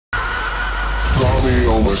Call me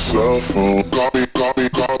on my cell phone. Call me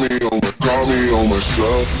on my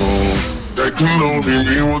cell phone. That could only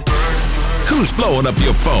mean one thing. Who's blowing up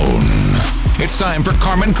your phone? It's time for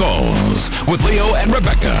Carmen Calls with Leo and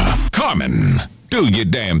Rebecca. Carmen, do your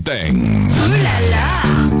damn thing. Ooh la la.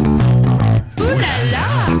 Ooh la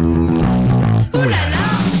la. Ooh la la.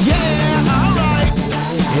 Yeah, all right.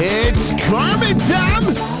 It's Carmen time.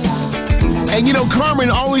 And you know, Carmen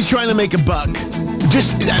always trying to make a buck.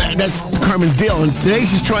 That's Carmen's deal. And today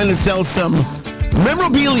she's trying to sell some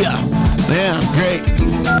memorabilia. Yeah, great.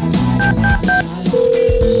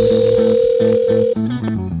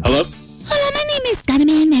 Hello? Hello, my name is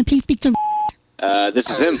Carmen. May I please speak to... This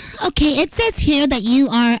is him. Okay, it says here that you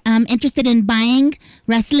are interested in buying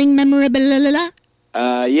wrestling memorabilia.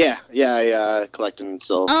 Yeah, I collect and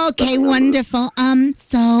sell. Okay, wonderful.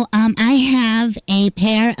 I have a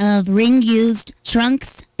pair of ring-used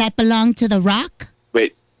trunks that belong to The Rock.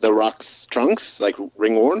 Wait, The Rock's trunks? Like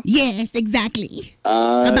ring-worn? Yes, exactly.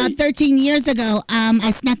 About 13 years ago,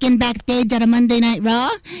 I snuck in backstage at a Monday Night Raw.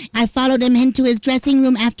 I followed him into his dressing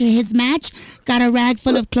room after his match, got a rag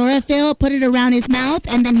full of chlorophyll, put it around his mouth,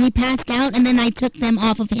 and then he passed out, and then I took them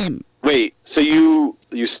off of him. Wait, so you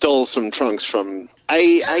stole some trunks from...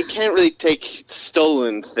 I can't really take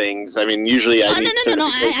stolen things. I mean, usually I... No,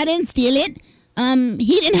 I didn't steal it.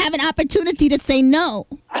 He didn't have an opportunity to say no.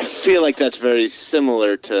 I feel like that's very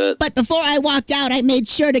similar to... But before I walked out, I made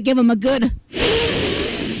sure to give him a good...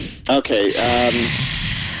 Okay,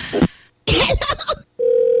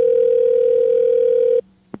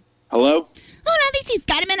 Hello? Hola, this is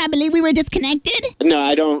Carmen. I believe we were disconnected. No,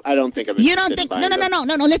 I don't think I'm... You don't think... No,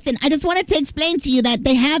 listen. I just wanted to explain to you that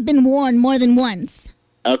they have been worn more than once.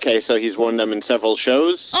 Okay, so he's worn them in several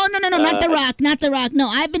shows? Oh, no, not The Rock. No,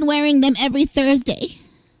 I've been wearing them every Thursday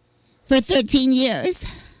for 13 years.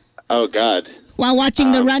 Oh, God. While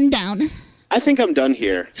watching The Rundown. I think I'm done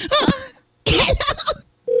here.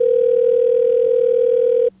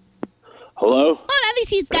 Hello? Hola,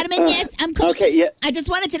 this is Carmen. Yes, I'm cool. Okay, yeah. I just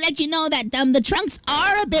wanted to let you know that the trunks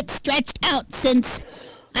are a bit stretched out since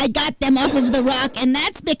I got them off of The Rock, and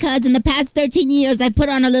that's because in the past 13 years I put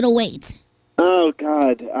on a little weight. Oh,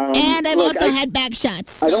 God. And I've also had back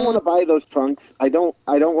shots. So. I don't want to buy those trunks. I don't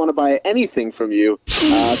want to buy anything from you.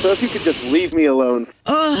 So if you could just leave me alone.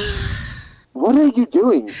 What are you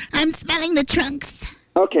doing? I'm smelling the trunks.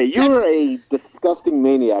 Okay, you're a disgusting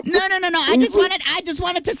maniac. No. I just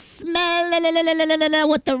wanted to smell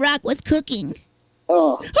what The Rock was cooking.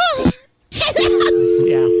 Oh.